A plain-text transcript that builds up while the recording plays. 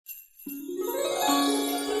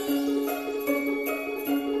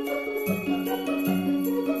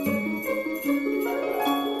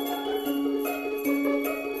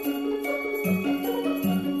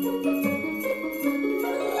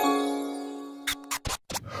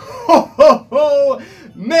Ho ho ho!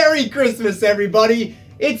 Merry Christmas, everybody!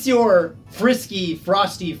 It's your frisky,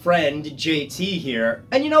 frosty friend, JT here.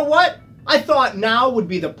 And you know what? I thought now would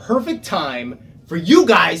be the perfect time for you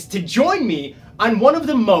guys to join me on one of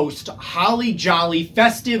the most holly jolly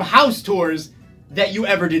festive house tours that you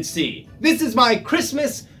ever did see. This is my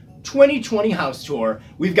Christmas 2020 house tour.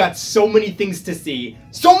 We've got so many things to see,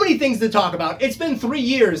 so many things to talk about. It's been 3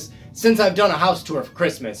 years since I've done a house tour for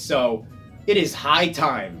Christmas, so it is high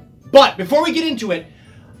time. But before we get into it,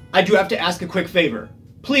 I do have to ask a quick favor.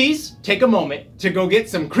 Please take a moment to go get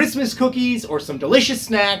some Christmas cookies or some delicious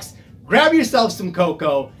snacks, grab yourself some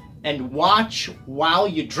cocoa, and watch while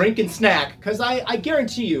you drink and snack, because I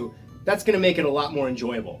guarantee you that's going to make it a lot more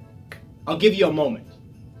enjoyable. I'll give you a moment.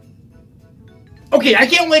 Okay, I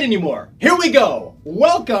can't wait anymore. Here we go.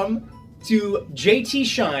 Welcome to JT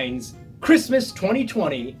Shine's Christmas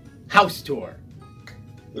 2020 house tour.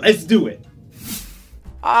 Let's do it.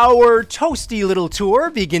 Our toasty little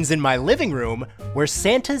tour begins in my living room, where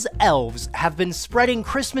Santa's elves have been spreading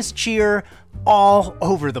Christmas cheer all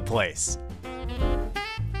over the place.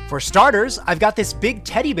 For starters, I've got this big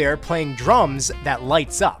teddy bear playing drums that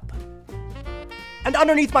lights up. And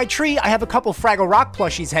underneath my tree, I have a couple Fraggle Rock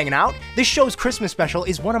plushies hanging out. This show's Christmas special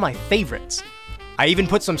is one of my favorites. I even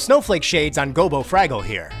put some snowflake shades on Gobo Fraggle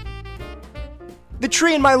here. The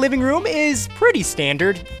tree in my living room is pretty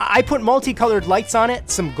standard. I put multicolored lights on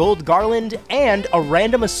it, some gold garland, and a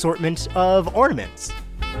random assortment of ornaments.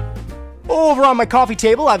 Over on my coffee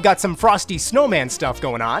table, I've got some frosty snowman stuff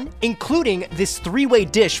going on, including this three-way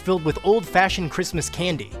dish filled with old-fashioned Christmas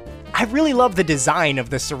candy. I really love the design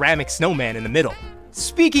of the ceramic snowman in the middle.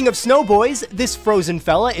 Speaking of snowboys, this frozen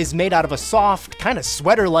fella is made out of a soft, kind of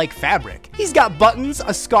sweater-like fabric. He's got buttons,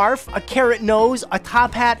 a scarf, a carrot nose, a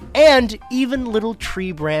top hat, and even little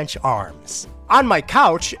tree branch arms. On my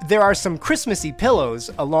couch, there are some Christmassy pillows,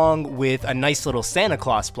 along with a nice little Santa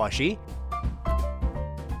Claus plushie.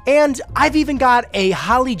 And I've even got a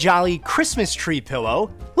holly jolly Christmas tree pillow.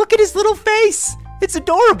 Look at his little face! It's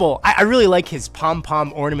adorable! I really like his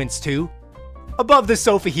pom-pom ornaments too. Above the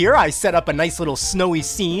sofa here, I set up a nice little snowy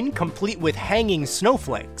scene, complete with hanging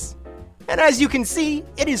snowflakes. And as you can see,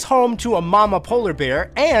 it is home to a mama polar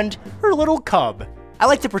bear and her little cub. I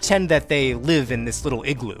like to pretend that they live in this little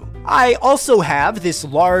igloo. I also have this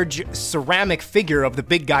large ceramic figure of the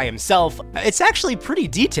big guy himself. It's actually pretty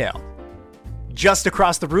detailed. Just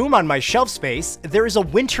across the room on my shelf space, there is a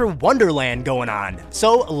winter wonderland going on.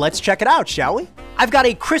 So let's check it out, shall we? I've got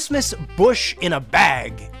a Christmas bush in a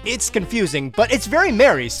bag. It's confusing, but it's very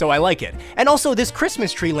merry, so I like it. And also this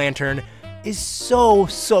Christmas tree lantern is so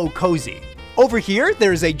cozy. Over here,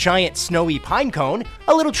 there's a giant snowy pine cone,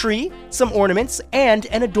 a little tree, some ornaments, and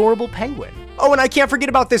an adorable penguin. Oh, and I can't forget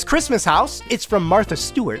about this Christmas house. It's from Martha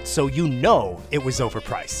Stewart, so you know it was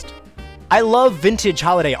overpriced. I love vintage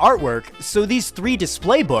holiday artwork, so these 3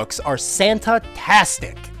 display books are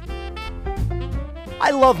Santa-tastic. I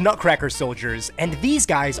love Nutcracker soldiers, and these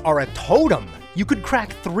guys are a totem. You could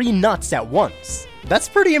crack 3 nuts at once. That's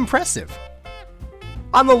pretty impressive.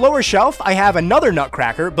 On the lower shelf, I have another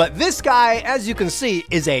Nutcracker, but this guy, as you can see,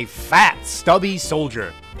 is a fat, stubby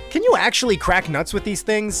soldier. Can you actually crack nuts with these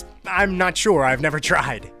things? I'm not sure, I've never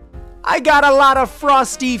tried. I got a lot of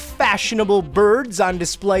frosty, fashionable birds on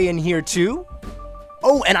display in here too.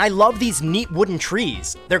 Oh, and I love these neat wooden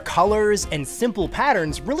trees. Their colors and simple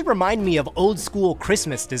patterns really remind me of old school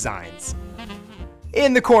Christmas designs.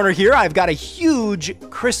 In the corner here, I've got a huge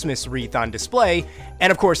Christmas wreath on display, and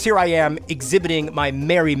of course here I am exhibiting my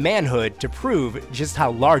merry manhood to prove just how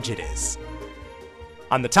large it is.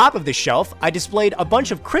 On the top of this shelf, I displayed a bunch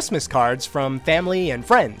of Christmas cards from family and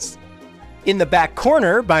friends. In the back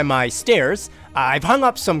corner by my stairs, I've hung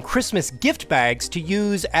up some Christmas gift bags to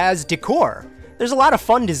use as decor. There's a lot of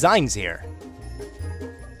fun designs here.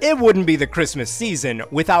 It wouldn't be the Christmas season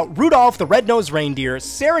without Rudolph the Red-Nosed Reindeer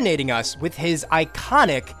serenading us with his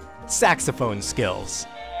iconic saxophone skills.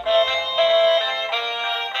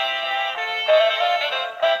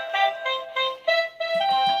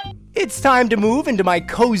 It's time to move into my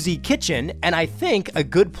cozy kitchen, and I think a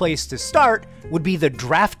good place to start would be the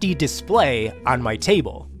drafty display on my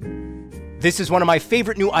table. This is one of my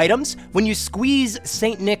favorite new items. When you squeeze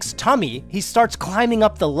St. Nick's tummy, he starts climbing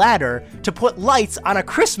up the ladder to put lights on a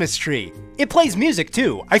Christmas tree. It plays music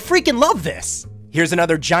too. I freaking love this. Here's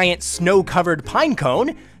another giant snow-covered pine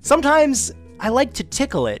cone. Sometimes I like to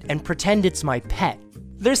tickle it and pretend it's my pet.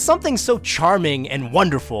 There's something so charming and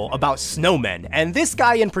wonderful about snowmen, and this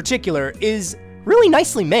guy in particular is really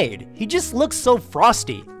nicely made. He just looks so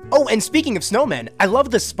frosty. Oh, and speaking of snowmen, I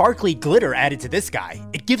love the sparkly glitter added to this guy.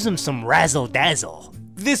 It gives him some razzle-dazzle.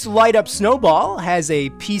 This light-up snowball has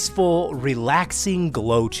a peaceful, relaxing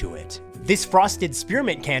glow to it. This frosted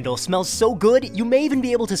spearmint candle smells so good, you may even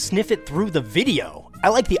be able to sniff it through the video. I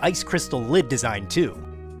like the ice crystal lid design too.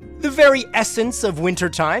 The very essence of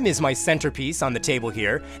wintertime is my centerpiece on the table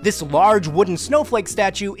here. This large wooden snowflake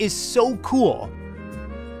statue is so cool.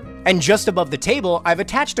 And just above the table, I've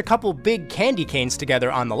attached a couple big candy canes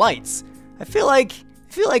together on the lights. I feel like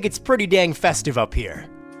it's pretty dang festive up here.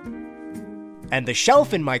 And the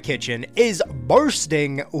shelf in my kitchen is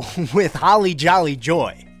bursting with holly jolly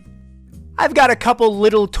joy. I've got a couple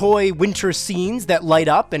little toy winter scenes that light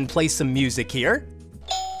up and play some music here.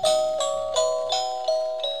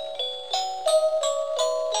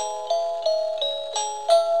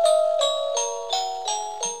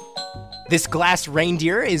 This glass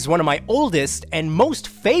reindeer is one of my oldest and most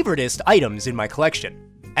favoritist items in my collection.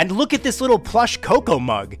 And look at this little plush cocoa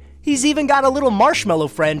mug. He's even got a little marshmallow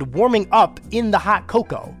friend warming up in the hot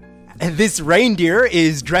cocoa. This reindeer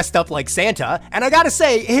is dressed up like Santa, and I gotta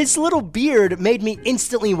say, his little beard made me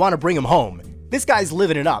instantly want to bring him home. This guy's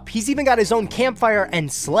living it up. He's even got his own campfire and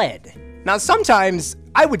sled. Now sometimes,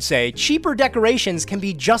 I would say, cheaper decorations can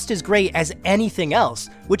be just as great as anything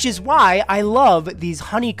else, which is why I love these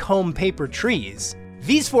honeycomb paper trees.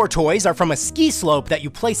 These 4 toys are from a ski slope that you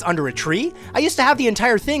place under a tree. I used to have the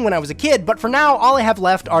entire thing when I was a kid, but for now, all I have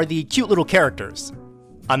left are the cute little characters.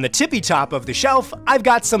 On the tippy top of the shelf, I've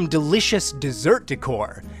got some delicious dessert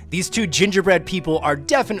decor. These 2 gingerbread people are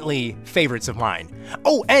definitely favorites of mine.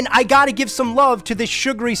 Oh, and I gotta give some love to this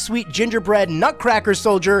sugary sweet gingerbread nutcracker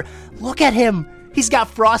soldier. Look at him. He's got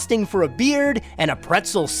frosting for a beard and a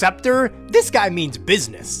pretzel scepter. This guy means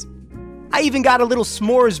business. I even got a little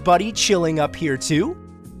s'mores buddy chilling up here too.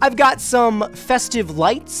 I've got some festive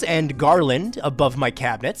lights and garland above my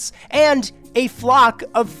cabinets, and a flock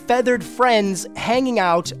of feathered friends hanging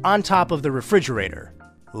out on top of the refrigerator.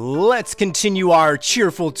 Let's continue our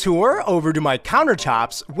cheerful tour over to my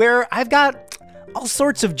countertops, where I've got all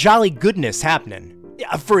sorts of jolly goodness happening.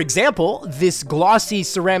 For example, this glossy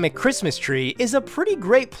ceramic Christmas tree is a pretty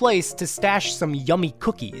great place to stash some yummy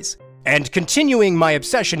cookies. And continuing my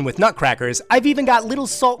obsession with nutcrackers, I've even got little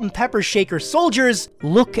salt and pepper shaker soldiers.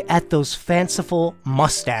 Look at those fanciful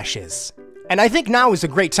mustaches. And I think now is a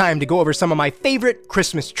great time to go over some of my favorite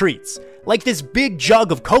Christmas treats, like this big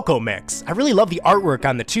jug of cocoa mix. I really love the artwork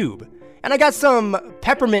on the tube. And I got some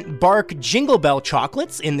peppermint bark Jingle Bell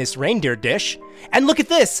chocolates in this reindeer dish. And look at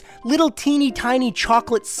this, little teeny tiny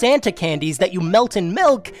chocolate Santa candies that you melt in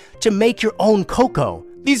milk to make your own cocoa.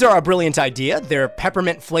 These are a brilliant idea. They're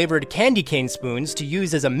peppermint-flavored candy cane spoons to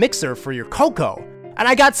use as a mixer for your cocoa. And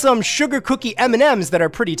I got some sugar cookie M&Ms that are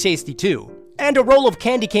pretty tasty too. And a roll of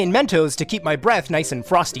candy cane Mentos to keep my breath nice and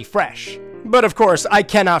frosty fresh. But of course, I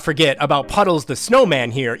cannot forget about Puddles the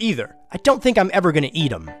Snowman here either. I don't think I'm ever gonna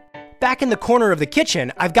eat him. Back in the corner of the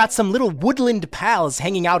kitchen, I've got some little woodland pals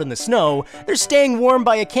hanging out in the snow. They're staying warm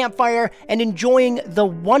by a campfire and enjoying the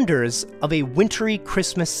wonders of a wintry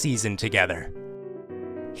Christmas season together.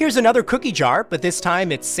 Here's another cookie jar, but this time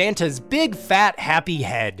it's Santa's big, fat, happy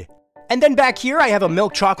head. And then back here, I have a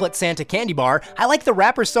milk chocolate Santa candy bar. I like the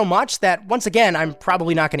wrapper so much that, once again, I'm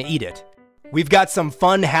probably not gonna eat it. We've got some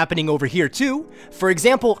fun happening over here too. For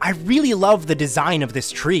example, I really love the design of this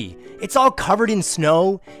tree. It's all covered in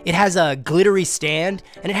snow, it has a glittery stand,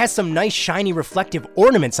 and it has some nice shiny reflective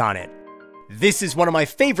ornaments on it. This is one of my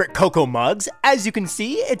favorite cocoa mugs. As you can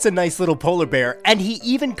see, it's a nice little polar bear, and he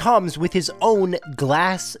even comes with his own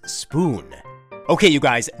glass spoon. Okay, you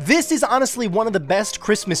guys, this is honestly one of the best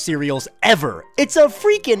Christmas cereals ever. It's a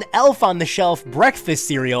freaking Elf on the Shelf breakfast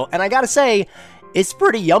cereal, and I gotta say, it's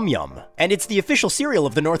pretty yum-yum. And it's the official cereal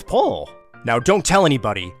of the North Pole. Now, don't tell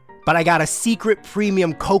anybody, but I got a secret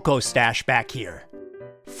premium cocoa stash back here.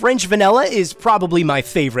 French vanilla is probably my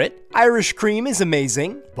favorite. Irish cream is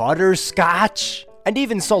amazing. Butterscotch, and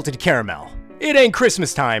even salted caramel. It ain't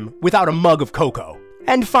Christmas time without a mug of cocoa.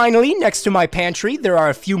 And finally, next to my pantry, there are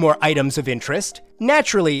a few more items of interest.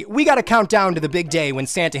 Naturally, we gotta count down to the big day when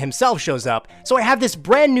Santa himself shows up, so I have this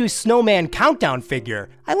brand new snowman countdown figure.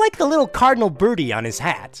 I like the little cardinal birdie on his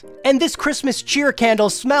hat. And this Christmas cheer candle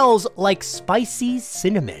smells like spicy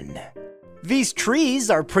cinnamon. These trees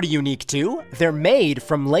are pretty unique too. They're made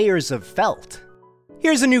from layers of felt.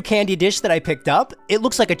 Here's a new candy dish that I picked up. It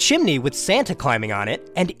looks like a chimney with Santa climbing on it,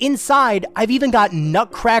 and inside I've even got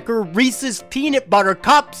Nutcracker Reese's Peanut Butter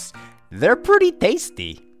Cups. They're pretty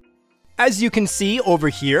tasty. As you can see over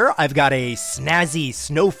here, I've got a snazzy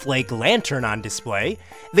snowflake lantern on display.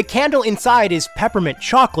 The candle inside is peppermint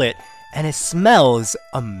chocolate, and it smells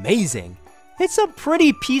amazing. It's a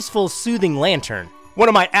pretty peaceful, soothing lantern. One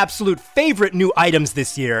of my absolute favorite new items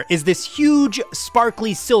this year is this huge,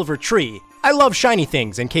 sparkly silver tree. I love shiny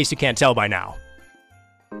things, in case you can't tell by now.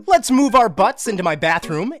 Let's move our butts into my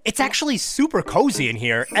bathroom. It's actually super cozy in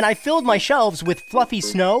here, and I filled my shelves with fluffy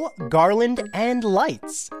snow, garland, and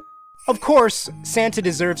lights. Of course, Santa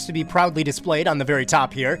deserves to be proudly displayed on the very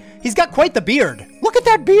top here. He's got quite the beard. Look at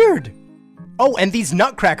that beard! Oh, and these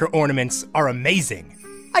nutcracker ornaments are amazing.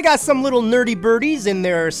 I got some little nerdy birdies in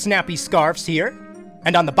their snappy scarves here.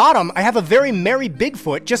 And on the bottom, I have a very merry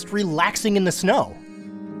Bigfoot just relaxing in the snow.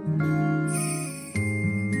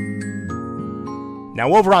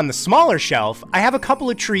 Now over on the smaller shelf, I have a couple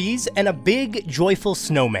of trees and a big, joyful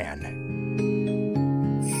snowman.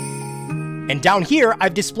 And down here,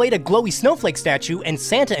 I've displayed a glowy snowflake statue and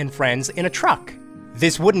Santa and friends in a truck.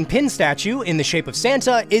 This wooden pin statue in the shape of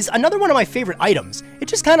Santa is another one of my favorite items. It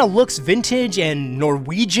just kind of looks vintage and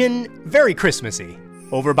Norwegian, very Christmassy.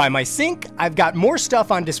 Over by my sink, I've got more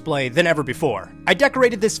stuff on display than ever before. I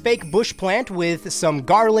decorated this fake bush plant with some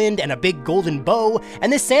garland and a big golden bow,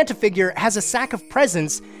 and this Santa figure has a sack of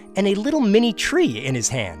presents and a little mini tree in his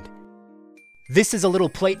hand. This is a little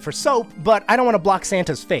plate for soap, but I don't want to block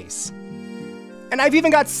Santa's face. And I've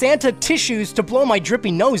even got Santa tissues to blow my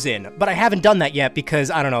drippy nose in, but I haven't done that yet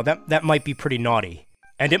because, I don't know, that might be pretty naughty.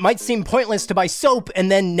 And it might seem pointless to buy soap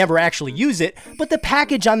and then never actually use it, but the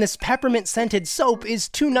package on this peppermint-scented soap is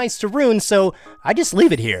too nice to ruin, so I just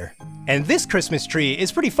leave it here. And this Christmas tree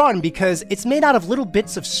is pretty fun because it's made out of little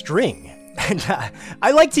bits of string. And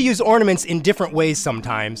I like to use ornaments in different ways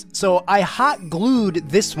sometimes, so I hot glued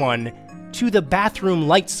this one to the bathroom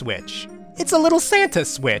light switch. It's a little Santa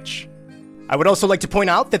switch. I would also like to point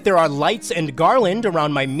out that there are lights and garland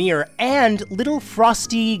around my mirror and little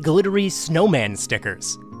frosty, glittery snowman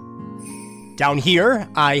stickers. Down here,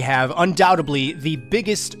 I have undoubtedly the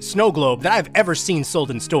biggest snow globe that I've ever seen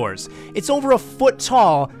sold in stores. It's over a foot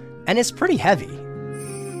tall, and it's pretty heavy.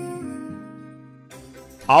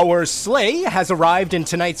 Our sleigh has arrived in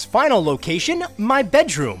tonight's final location, my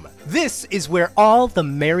bedroom. This is where all the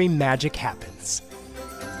merry magic happens.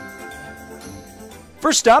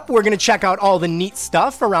 First up, we're gonna check out all the neat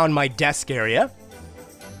stuff around my desk area.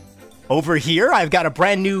 Over here, I've got a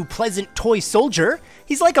brand new pleasant toy soldier.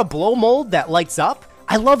 He's like a blow mold that lights up.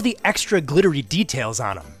 I love the extra glittery details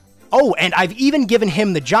on him. Oh, and I've even given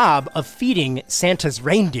him the job of feeding Santa's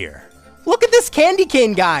reindeer. Look at this candy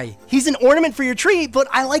cane guy. He's an ornament for your tree, but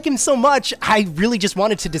I like him so much, I really just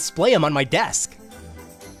wanted to display him on my desk.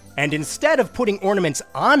 And instead of putting ornaments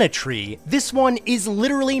on a tree, this one is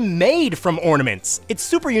literally made from ornaments. It's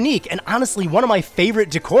super unique and honestly one of my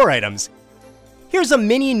favorite decor items. Here's a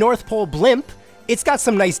mini North Pole blimp. It's got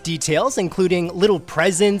some nice details, including little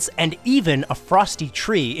presents and even a frosty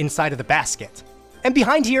tree inside of the basket. And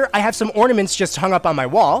behind here, I have some ornaments just hung up on my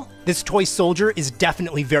wall. This toy soldier is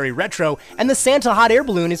definitely very retro, and the Santa hot air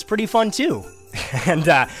balloon is pretty fun too. And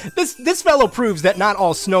this fellow proves that not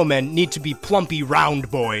all snowmen need to be plumpy round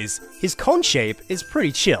boys. His cone shape is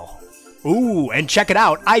pretty chill. Ooh, and check it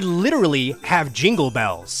out, I literally have jingle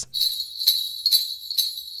bells.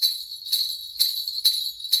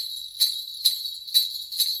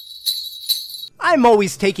 I'm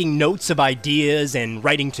always taking notes of ideas and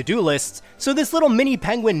writing to-do lists, so this little mini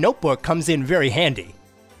penguin notebook comes in very handy.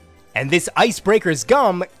 And this Icebreaker's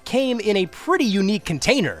gum came in a pretty unique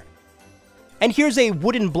container. And here's a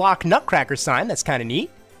wooden block nutcracker sign that's kind of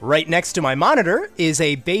neat. Right next to my monitor is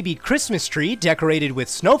a baby Christmas tree decorated with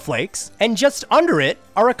snowflakes, and just under it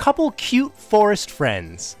are a couple cute forest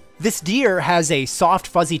friends. This deer has a soft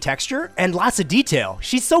fuzzy texture and lots of detail.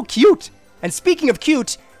 She's so cute! And speaking of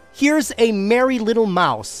cute, here's a merry little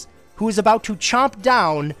mouse who is about to chomp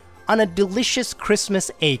down on a delicious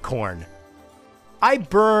Christmas acorn. I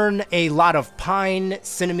burn a lot of pine,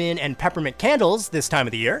 cinnamon, and peppermint candles this time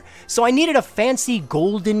of the year, so I needed a fancy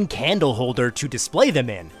golden candle holder to display them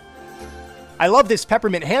in. I love this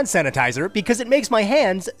peppermint hand sanitizer because it makes my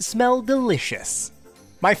hands smell delicious.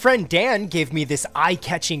 My friend Dan gave me this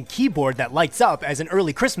eye-catching keyboard that lights up as an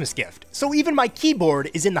early Christmas gift, so even my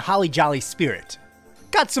keyboard is in the holly jolly spirit.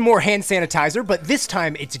 Got some more hand sanitizer, but this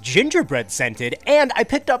time it's gingerbread scented, and I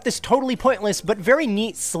picked up this totally pointless but very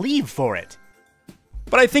neat sleeve for it.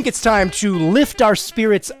 But I think it's time to lift our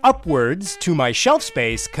spirits upwards to my shelf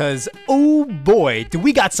space, cause oh boy, do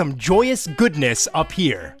we got some joyous goodness up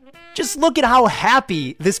here. Just look at how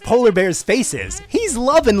happy this polar bear's face is. He's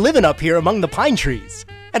loving living up here among the pine trees.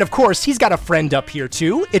 And of course, he's got a friend up here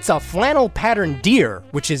too. It's a flannel pattern deer,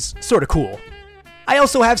 which is sorta cool. I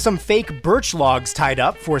also have some fake birch logs tied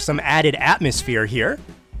up for some added atmosphere here.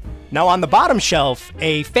 Now on the bottom shelf,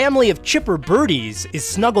 a family of chipper birdies is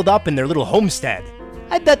snuggled up in their little homestead.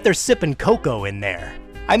 I bet they're sipping cocoa in there.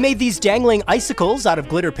 I made these dangling icicles out of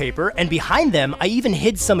glitter paper, and behind them I even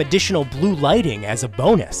hid some additional blue lighting as a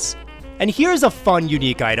bonus. And here's a fun,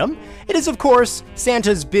 unique item. It is, of course,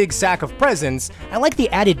 Santa's big sack of presents. I like the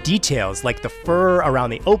added details, like the fur around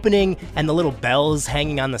the opening and the little bells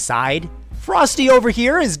hanging on the side. Frosty over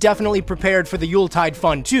here is definitely prepared for the Yuletide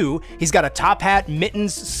fun too. He's got a top hat,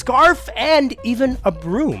 mittens, scarf, and even a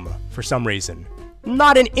broom for some reason.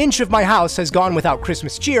 Not an inch of my house has gone without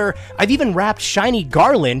Christmas cheer. I've even wrapped shiny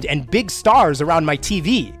garland and big stars around my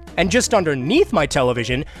TV. And just underneath my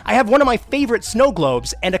television, I have one of my favorite snow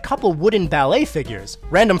globes and a couple wooden ballet figures.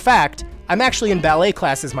 Random fact, I'm actually in ballet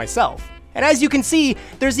classes myself. And as you can see,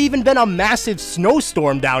 there's even been a massive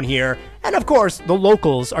snowstorm down here. And of course, the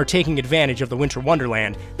locals are taking advantage of the winter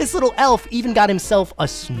wonderland. This little elf even got himself a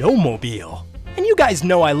snowmobile. And you guys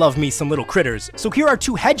know I love me some little critters, so here are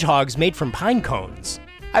 2 hedgehogs made from pine cones.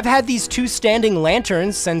 I've had these 2 standing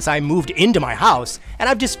lanterns since I moved into my house, and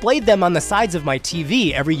I've displayed them on the sides of my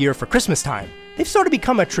TV every year for Christmas time. They've sort of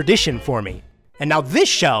become a tradition for me. And now this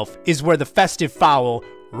shelf is where the festive fowl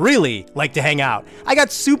really like to hang out. I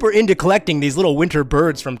got super into collecting these little winter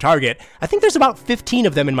birds from Target. I think there's about 15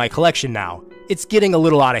 of them in my collection now. It's getting a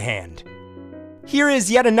little out of hand. Here is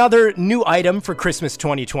yet another new item for Christmas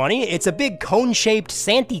 2020. It's a big cone-shaped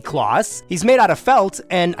Santa Claus. He's made out of felt,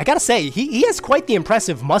 and I gotta say, he has quite the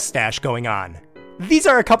impressive mustache going on. These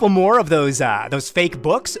are a couple more of those fake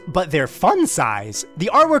books, but they're fun size. The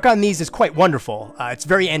artwork on these is quite wonderful. It's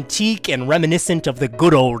very antique and reminiscent of the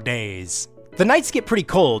good old days. The nights get pretty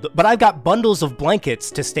cold, but I've got bundles of blankets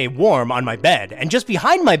to stay warm on my bed, and just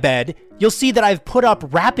behind my bed, you'll see that I've put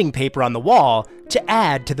up wrapping paper on the wall to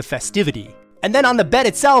add to the festivity. And then on the bed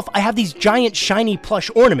itself, I have these giant shiny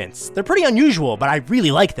plush ornaments. They're pretty unusual, but I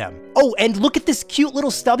really like them. Oh, and look at this cute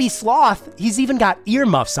little stubby sloth. He's even got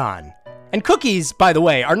earmuffs on. And cookies, by the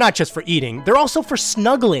way, are not just for eating, they're also for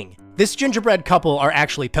snuggling. This gingerbread couple are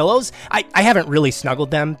actually pillows. I haven't really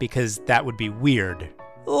snuggled them because that would be weird.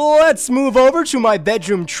 Let's move over to my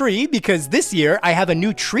bedroom tree because this year I have a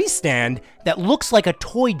new tree stand that looks like a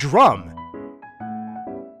toy drum.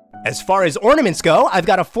 As far as ornaments go, I've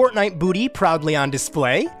got a Fortnite booty proudly on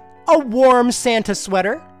display, a warm Santa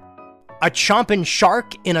sweater, a chomping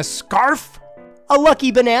shark in a scarf, a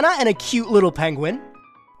lucky banana and a cute little penguin,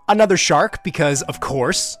 another shark because of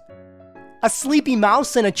course, a sleepy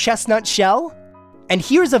mouse in a chestnut shell, and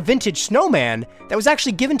here's a vintage snowman that was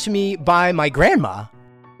actually given to me by my grandma.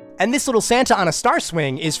 And this little Santa on a star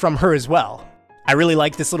swing is from her as well. I really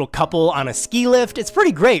like this little couple on a ski lift. It's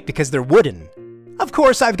pretty great because they're wooden. Of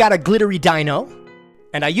course, I've got a glittery dino,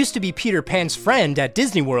 and I used to be Peter Pan's friend at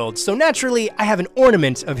Disney World, so naturally, I have an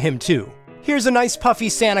ornament of him too. Here's a nice puffy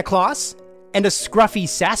Santa Claus, and a scruffy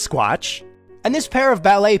Sasquatch, and this pair of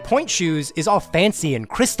ballet point shoes is all fancy and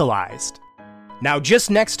crystallized. Now,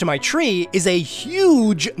 just next to my tree is a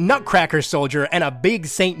huge Nutcracker soldier and a big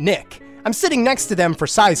Saint Nick. I'm sitting next to them for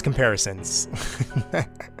size comparisons.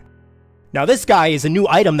 Now this guy is a new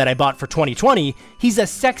item that I bought for 2020. He's a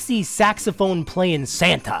sexy saxophone-playing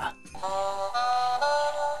Santa.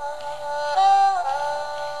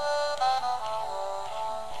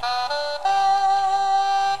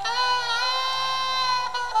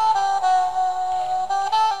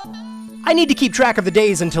 I need to keep track of the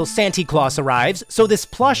days until Santa Claus arrives, so this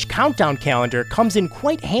plush countdown calendar comes in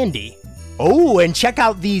quite handy. Oh, and check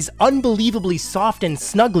out these unbelievably soft and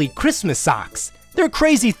snuggly Christmas socks. They're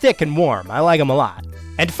crazy thick and warm. I like them a lot.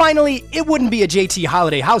 And finally, it wouldn't be a JT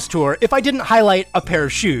Holiday House Tour if I didn't highlight a pair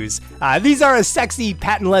of shoes. These are a sexy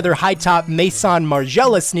patent leather high-top Maison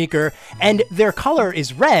Margiela sneaker, and their color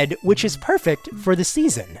is red, which is perfect for the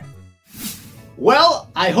season. Well,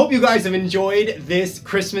 I hope you guys have enjoyed this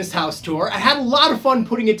Christmas house tour. I had a lot of fun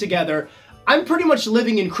putting it together. I'm pretty much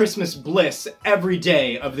living in Christmas bliss every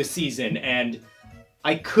day of the season, and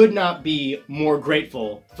I could not be more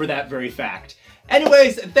grateful for that very fact.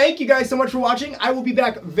 Anyways, thank you guys so much for watching. I will be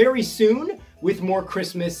back very soon with more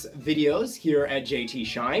Christmas videos here at JT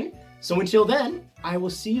Shine. So until then, I will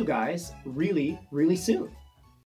see you guys really, really soon.